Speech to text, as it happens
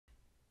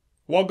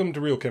Welcome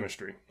to Real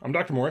Chemistry. I'm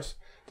Dr. Morris.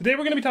 Today we're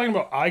going to be talking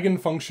about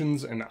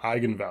eigenfunctions and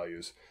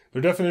eigenvalues.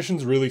 Their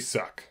definitions really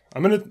suck.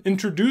 I'm going to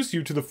introduce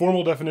you to the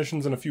formal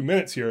definitions in a few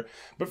minutes here,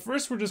 but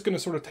first we're just going to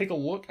sort of take a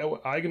look at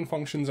what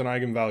eigenfunctions and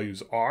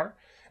eigenvalues are,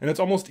 and it's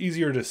almost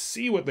easier to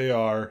see what they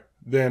are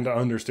than to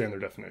understand their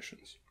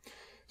definitions.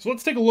 So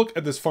let's take a look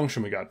at this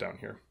function we got down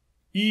here,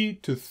 e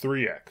to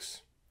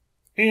 3x.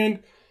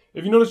 And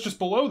if you notice just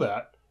below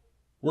that,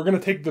 we're going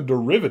to take the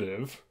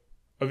derivative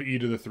of e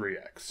to the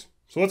 3x.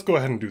 So let's go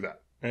ahead and do that.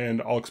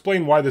 And I'll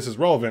explain why this is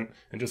relevant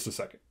in just a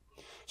second.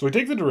 So we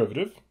take the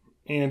derivative,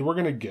 and we're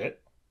going to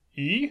get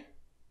e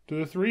to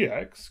the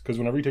 3x, because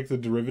whenever you take the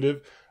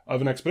derivative of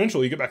an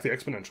exponential, you get back the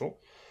exponential,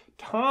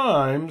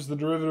 times the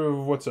derivative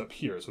of what's up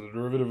here. So the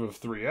derivative of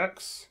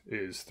 3x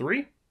is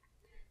 3.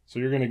 So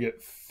you're going to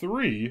get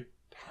 3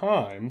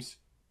 times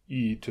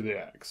e to the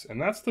x.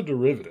 And that's the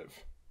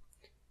derivative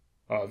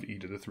of e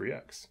to the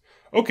 3x.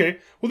 Okay,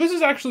 well this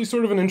is actually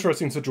sort of an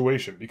interesting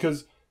situation,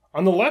 because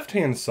on the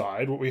left-hand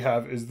side, what we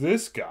have is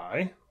this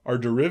guy, our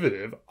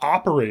derivative,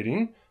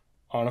 operating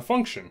on a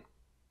function.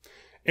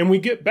 And we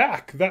get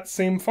back that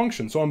same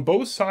function. So on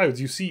both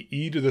sides, you see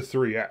e to the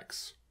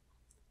 3x.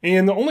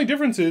 And the only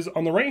difference is,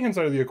 on the right-hand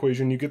side of the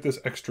equation, you get this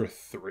extra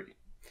 3.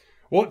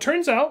 Well, it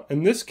turns out,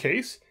 in this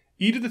case,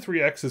 e to the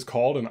 3x is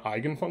called an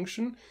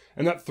eigenfunction,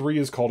 and that 3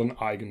 is called an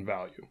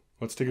eigenvalue.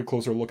 Let's take a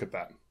closer look at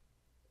that.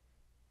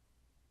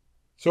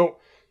 So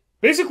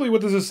basically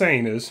what this is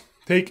saying is,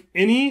 take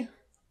any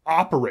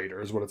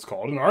operator is what it's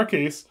called. In our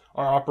case,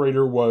 our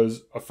operator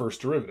was a first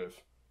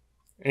derivative.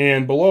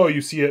 And below you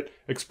see it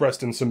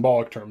expressed in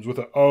symbolic terms with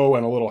an O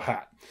and a little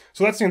hat.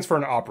 So that stands for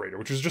an operator,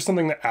 which is just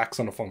something that acts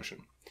on a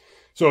function.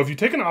 So if you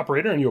take an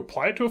operator and you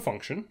apply it to a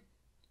function,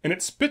 and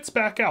it spits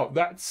back out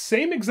that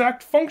same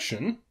exact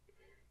function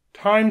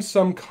times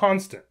some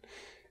constant.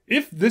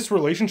 If this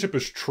relationship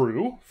is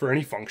true for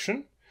any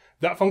function,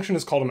 that function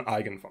is called an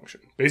eigenfunction.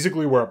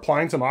 Basically, we're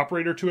applying some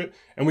operator to it,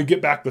 and we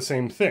get back the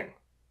same thing.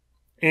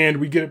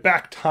 And we get it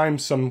back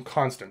times some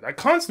constant. That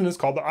constant is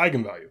called the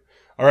eigenvalue.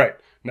 All right,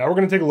 now we're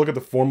going to take a look at the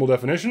formal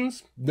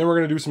definitions. Then we're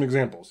going to do some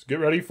examples. Get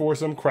ready for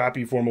some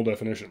crappy formal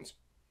definitions.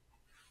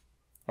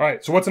 All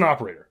right, so what's an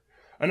operator?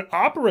 An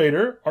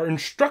operator are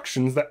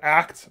instructions that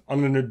act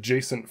on an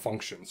adjacent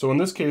function. So in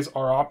this case,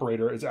 our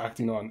operator is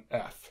acting on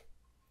f.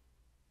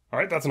 All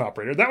right, that's an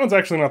operator. That one's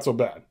actually not so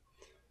bad.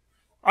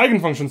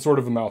 Eigenfunction's sort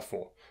of a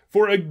mouthful.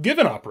 For a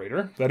given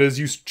operator, that is,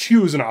 you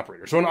choose an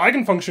operator. So an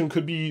eigenfunction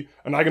could be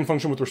an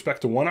eigenfunction with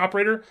respect to one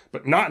operator,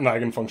 but not an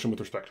eigenfunction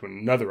with respect to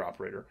another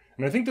operator.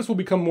 And I think this will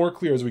become more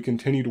clear as we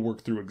continue to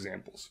work through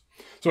examples.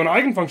 So an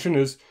eigenfunction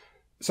is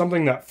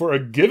something that for a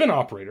given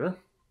operator,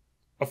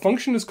 a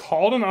function is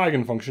called an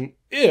eigenfunction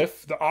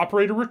if the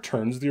operator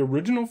returns the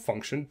original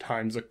function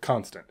times a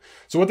constant.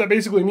 So what that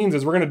basically means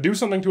is we're going to do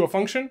something to a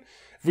function.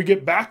 If we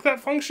get back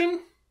that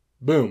function,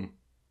 boom,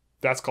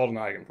 that's called an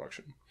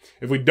eigenfunction.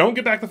 If we don't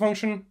get back the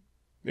function,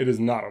 it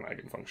is not an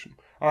eigenfunction.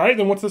 All right,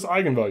 then what's this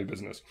eigenvalue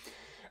business?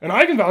 An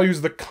eigenvalue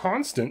is the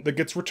constant that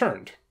gets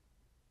returned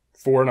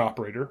for an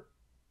operator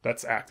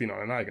that's acting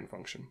on an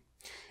eigenfunction.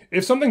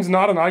 If something's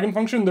not an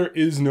eigenfunction, there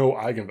is no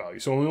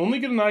eigenvalue. So we only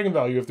get an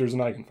eigenvalue if there's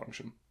an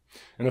eigenfunction.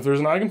 And if there's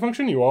an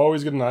eigenfunction, you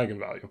always get an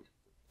eigenvalue.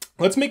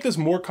 Let's make this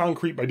more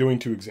concrete by doing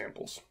two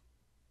examples.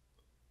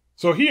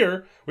 So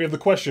here we have the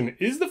question,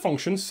 is the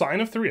function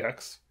sine of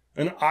 3x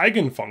an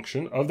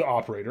eigenfunction of the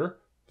operator,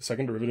 the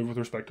second derivative with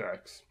respect to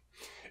x?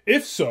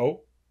 If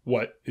so,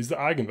 what is the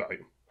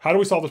eigenvalue? How do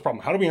we solve this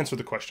problem? How do we answer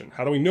the question?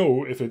 How do we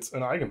know if it's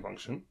an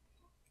eigenfunction?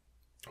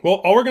 Well,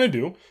 all we're going to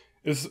do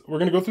is we're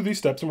going to go through these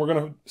steps,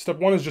 and step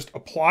one is just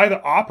apply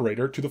the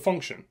operator to the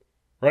function,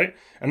 right?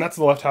 And that's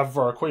the left half of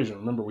our equation.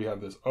 Remember, we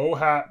have this O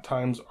hat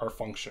times our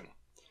function.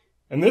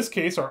 In this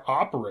case, our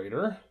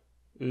operator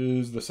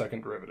is the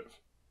second derivative.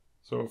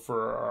 So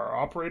for our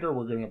operator,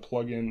 we're going to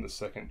plug in the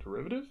second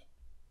derivative.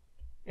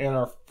 And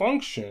our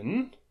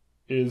function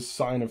is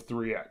sine of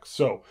 3x.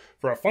 So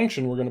for our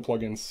function, we're going to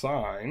plug in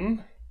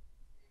sine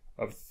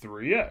of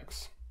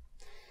 3x.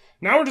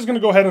 Now we're just going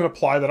to go ahead and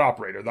apply that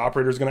operator. The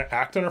operator is going to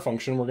act on our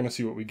function. We're going to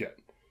see what we get.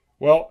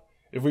 Well,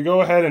 if we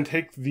go ahead and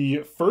take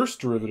the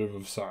first derivative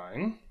of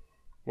sine,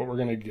 what we're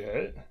going to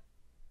get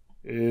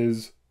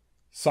is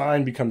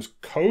sine becomes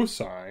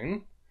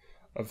cosine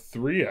of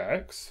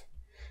 3x.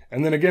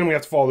 And then again, we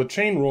have to follow the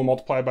chain rule,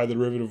 multiply by the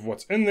derivative of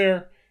what's in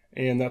there,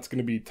 and that's going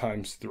to be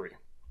times 3.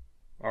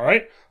 All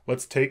right,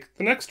 let's take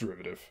the next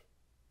derivative.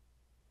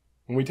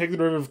 When we take the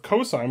derivative of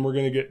cosine, we're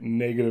going to get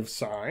negative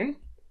sine.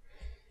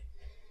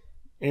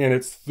 And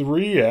it's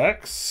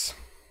 3x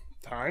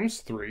times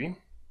 3.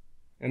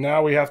 And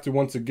now we have to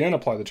once again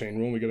apply the chain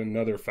rule, and we get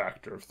another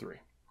factor of 3.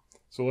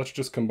 So let's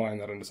just combine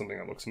that into something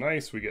that looks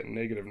nice. We get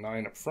negative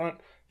 9 up front,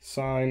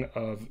 sine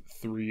of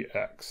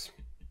 3x.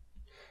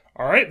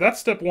 All right, that's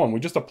step one. We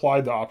just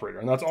applied the operator.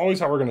 And that's always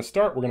how we're going to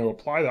start. We're going to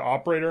apply the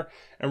operator,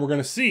 and we're going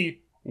to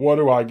see, what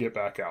do I get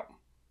back out?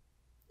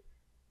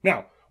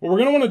 Now, what we're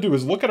going to want to do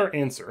is look at our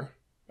answer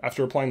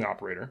after applying the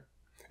operator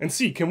and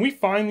see, can we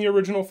find the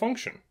original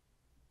function?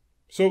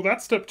 So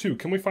that's step 2.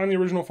 Can we find the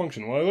original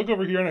function? Well, I look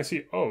over here and I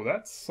see, oh,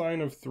 that's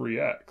sine of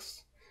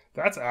 3x.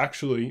 That's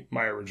actually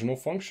my original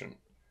function.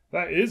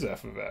 That is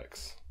f of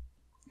x.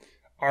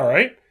 All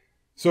right,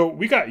 so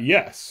we got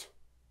yes.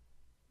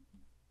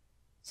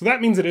 So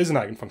that means it is an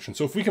eigenfunction.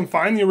 So if we can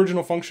find the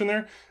original function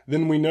there,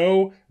 then we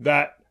know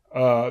that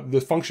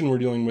the function we're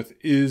dealing with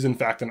is in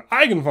fact an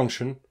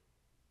eigenfunction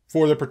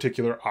for the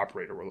particular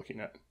operator we're looking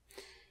at.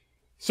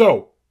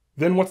 So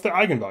then what's the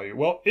eigenvalue?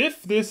 Well,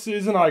 if this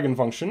is an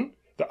eigenfunction,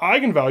 the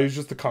eigenvalue is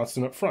just the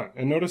constant up front.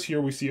 And notice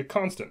here we see a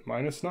constant,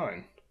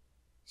 -9.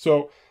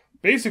 So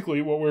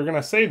basically what we're going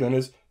to say then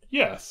is,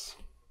 yes,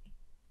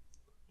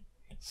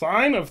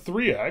 sine of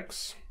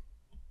 3x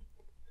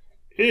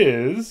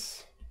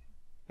is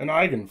an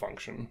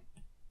eigenfunction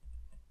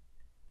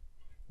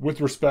with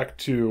respect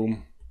to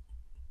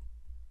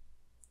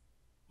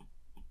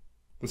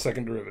the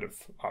second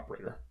derivative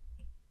operator.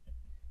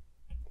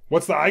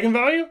 What's the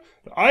eigenvalue?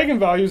 The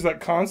eigenvalue is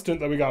that constant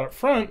that we got up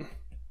front.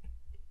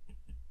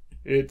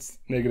 It's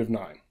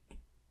 -9.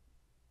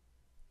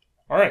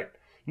 All right.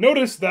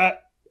 Notice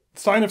that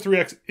sine of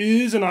 3x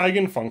is an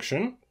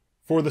eigenfunction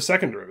for the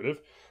second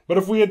derivative. But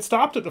if we had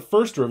stopped at the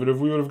first derivative,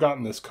 we would have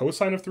gotten this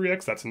cosine of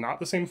 3x. That's not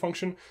the same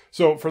function.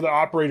 So for the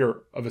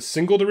operator of a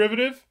single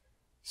derivative,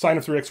 sine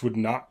of 3x would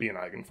not be an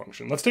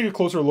eigenfunction. Let's take a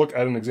closer look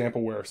at an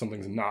example where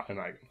something's not an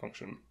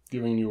eigenfunction,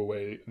 giving you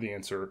away the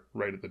answer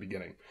right at the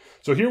beginning.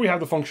 So here we have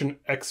the function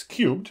x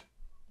cubed,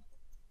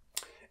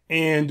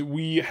 and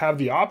we have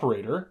the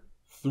operator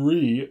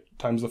 3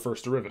 times the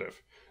first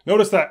derivative.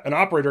 Notice that an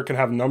operator can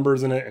have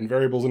numbers in it and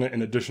variables in it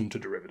in addition to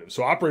derivatives.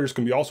 So operators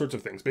can be all sorts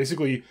of things.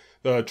 Basically,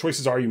 the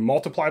choices are you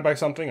multiply by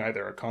something,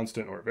 either a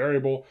constant or a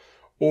variable,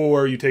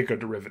 or you take a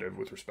derivative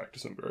with respect to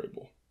some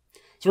variable.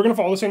 So we're going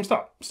to follow the same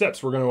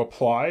steps. We're going to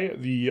apply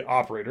the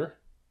operator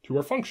to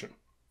our function.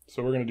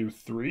 So we're going to do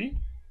 3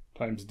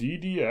 times d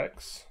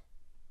dx,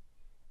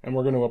 and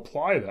we're going to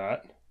apply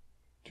that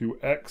to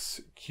x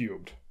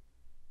cubed.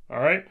 All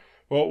right?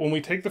 Well, when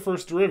we take the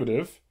first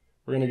derivative,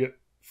 we're going to get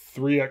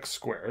 3x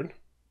squared.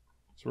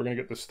 So we're going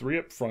to get this 3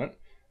 up front,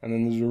 and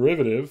then the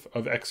derivative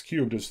of x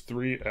cubed is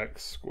 3x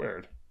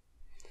squared.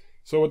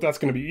 So what that's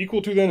going to be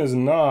equal to then is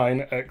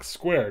 9x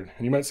squared.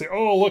 And you might say,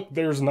 oh, look,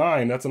 there's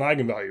 9. That's an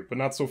eigenvalue, but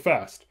not so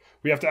fast.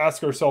 We have to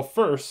ask ourselves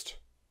first,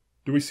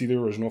 do we see the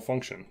original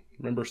function?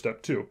 Remember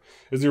step 2.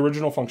 Is the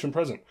original function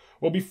present?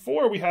 Well,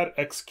 before we had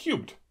x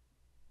cubed,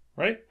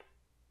 right?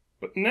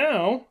 But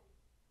now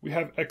we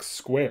have x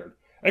squared.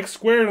 X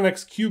squared and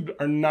x cubed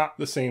are not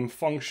the same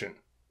function.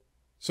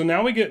 So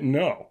now we get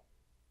no.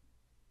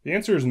 The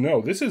answer is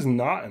no. This is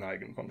not an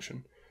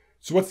eigenfunction.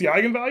 So what's the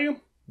eigenvalue?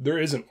 There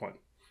isn't one.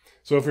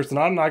 So if it's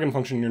not an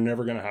eigenfunction, you're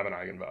never going to have an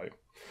eigenvalue.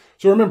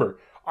 So remember,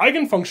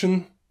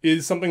 eigenfunction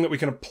is something that we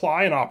can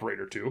apply an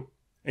operator to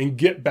and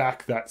get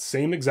back that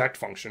same exact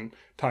function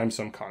times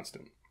some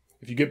constant.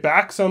 If you get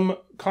back some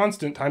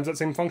constant times that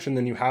same function,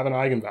 then you have an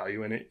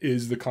eigenvalue, and it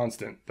is the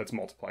constant that's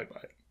multiplied by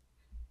it.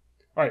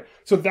 All right,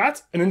 so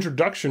that's an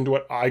introduction to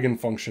what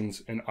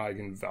eigenfunctions and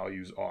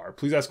eigenvalues are.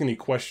 Please ask any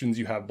questions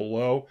you have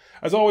below.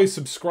 As always,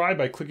 subscribe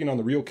by clicking on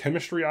the Real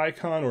Chemistry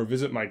icon or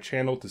visit my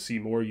channel to see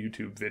more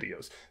YouTube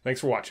videos.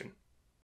 Thanks for watching.